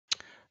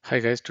Hi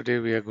guys, today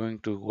we are going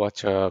to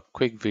watch a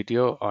quick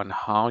video on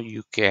how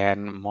you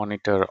can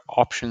monitor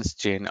options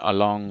chain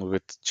along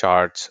with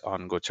charts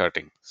on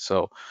GoCharting.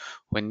 So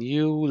when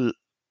you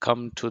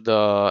come to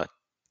the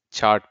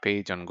chart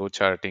page on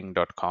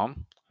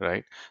GoCharting.com,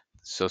 right?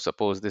 So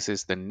suppose this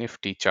is the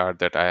Nifty chart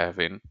that I have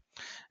in,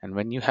 and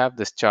when you have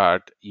this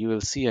chart, you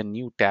will see a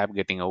new tab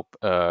getting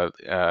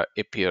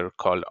appear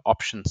called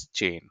options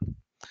chain.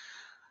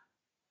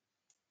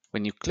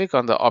 When you click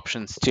on the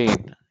options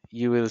chain,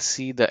 you will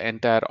see the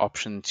entire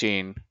option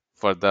chain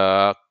for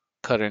the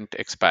current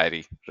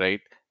expiry,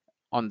 right?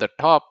 On the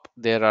top,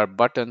 there are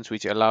buttons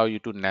which allow you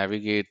to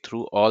navigate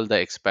through all the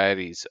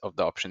expiries of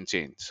the option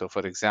chain. So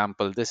for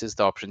example, this is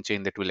the option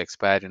chain that will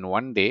expire in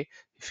 1 day.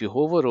 If you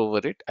hover over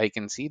it, I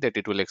can see that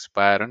it will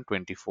expire on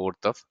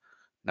 24th of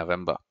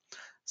November.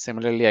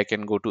 Similarly, I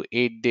can go to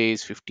 8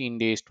 days, 15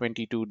 days,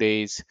 22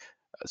 days.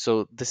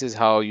 So this is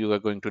how you are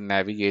going to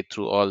navigate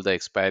through all the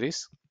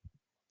expiries.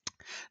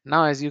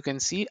 Now, as you can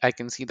see, I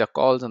can see the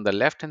calls on the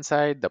left hand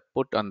side, the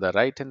put on the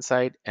right hand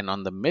side, and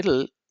on the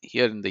middle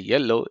here in the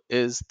yellow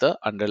is the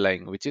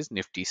underlying, which is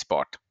Nifty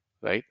spot,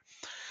 right?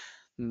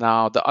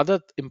 Now, the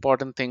other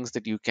important things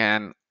that you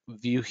can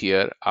view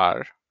here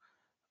are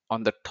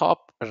on the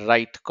top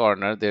right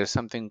corner, there's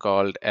something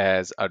called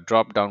as a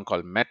drop down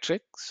called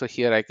metric. So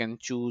here I can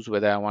choose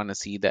whether I want to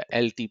see the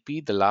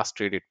LTP, the last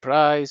traded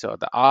price, or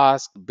the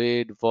ask,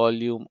 bid,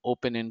 volume,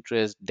 open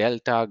interest,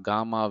 delta,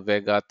 gamma,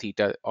 vega,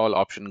 theta, all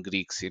option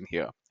Greeks in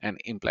here,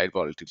 and implied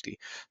volatility.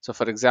 So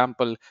for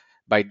example,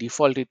 by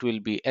default it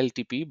will be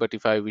LTP, but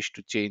if I wish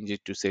to change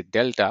it to say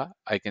delta,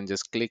 I can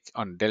just click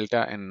on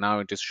delta, and now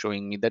it is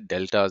showing me the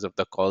deltas of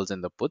the calls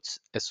and the puts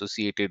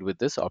associated with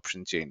this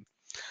option chain.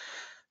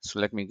 So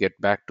let me get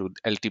back to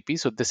LTP.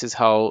 So this is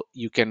how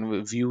you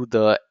can view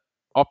the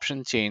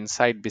option chain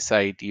side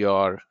beside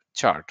your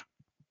chart.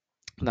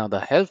 Now the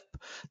help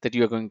that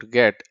you are going to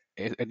get,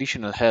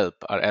 additional help,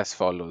 are as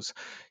follows.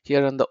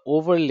 Here on the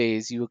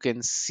overlays, you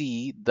can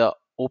see the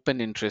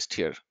open interest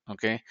here.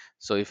 Okay,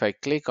 so if I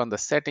click on the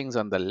settings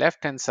on the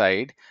left hand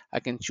side, I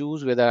can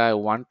choose whether I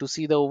want to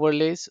see the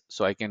overlays,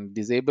 so I can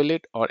disable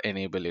it or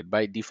enable it.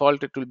 By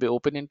default it will be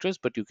open interest,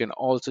 but you can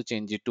also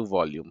change it to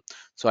volume,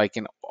 so I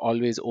can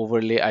always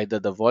overlay either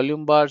the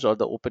volume bars or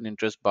the open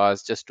interest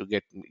bars just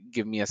to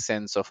give me a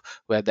sense of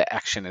where the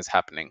action is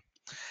happening.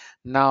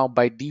 Now,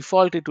 by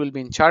default, it will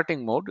be in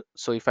charting mode.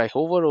 So if I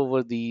hover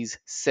over these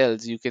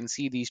cells, you can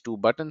see these two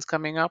buttons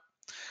coming up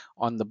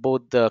on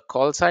both the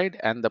call side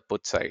and the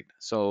put side.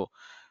 So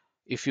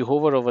if you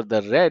hover over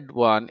the red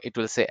one, it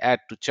will say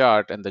add to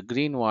chart, and the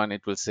green one,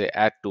 it will say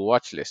add to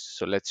watch list.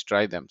 So let's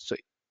try them. So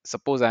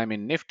suppose I'm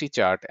in Nifty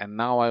chart, and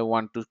now I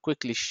want to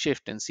quickly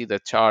shift and see the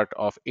chart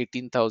of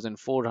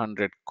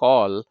 18,400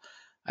 call.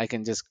 I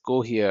can just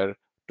go here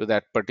to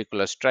that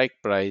particular strike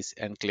price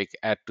and click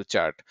add to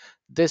chart.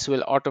 This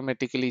will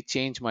automatically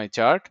change my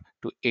chart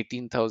to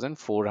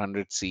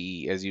 18,400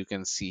 CE, as you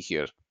can see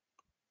here.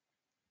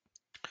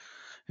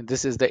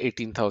 This is the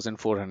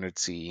 18,400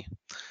 CE.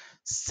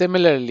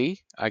 Similarly,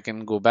 I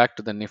can go back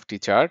to the Nifty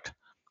chart.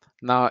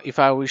 Now, if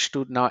I wish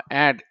to now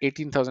add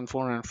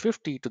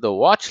 18,450 to the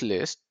watch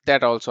list,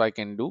 that also I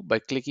can do by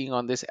clicking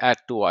on this add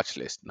to watch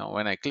list. Now,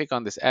 when I click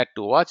on this add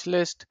to watch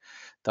list,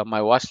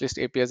 my watch list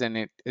appears,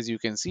 and as you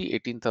can see,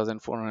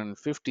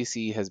 18,450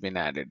 C has been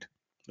added,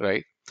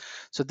 right?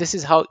 So this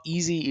is how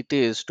easy it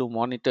is to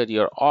monitor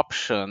your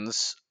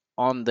options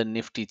on the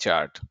Nifty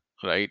chart,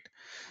 right?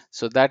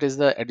 So that is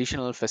the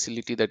additional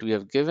facility that we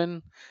have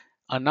given.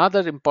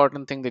 Another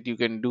important thing that you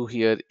can do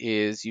here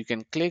is you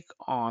can click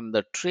on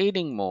the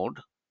trading mode,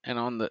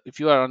 and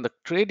if you are on the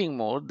trading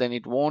mode, then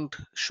it won't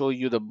show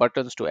you the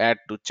buttons to add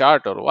to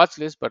chart or watch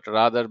list, but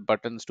rather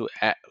buttons to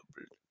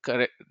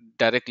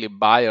directly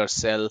buy or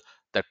sell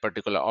that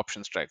particular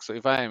option strike. So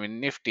if I am in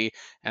Nifty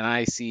and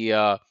I see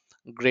a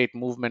great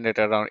movement at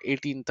around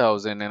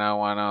 18,000 and I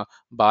want to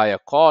buy a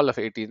call of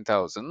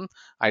 18,000,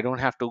 I don't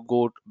have to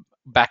go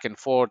back and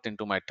forth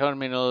into my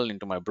terminal,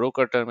 into my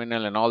broker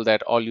terminal and all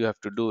that. All you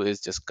have to do is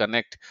just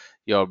connect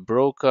your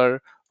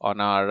broker on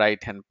our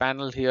right hand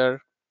panel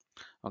here.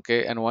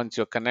 Okay, and once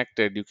you're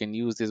connected, you can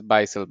use these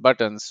buy sell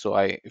buttons. So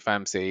if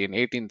I'm say in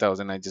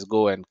 18,000, I just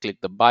go and click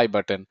the buy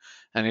button,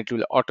 and it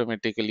will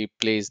automatically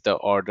place the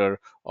order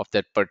of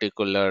that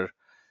particular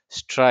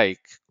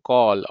strike,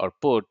 call, or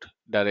put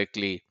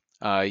directly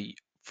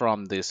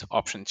from this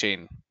option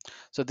chain.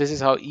 So this is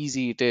how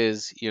easy it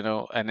is,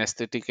 an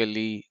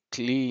aesthetically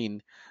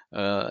clean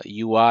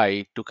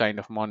UI to kind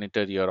of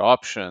monitor your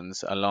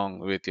options along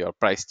with your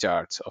price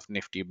charts of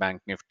Nifty,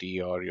 Bank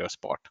Nifty, or your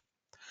spot.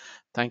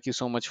 Thank you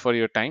so much for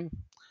your time.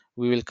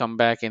 We will come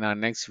back in our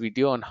next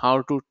video on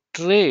how to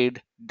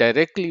trade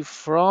directly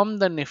from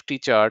the Nifty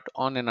chart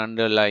on an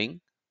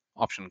underlying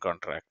option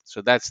contract.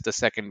 So that's the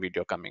second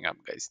video coming up,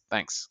 guys.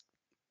 Thanks.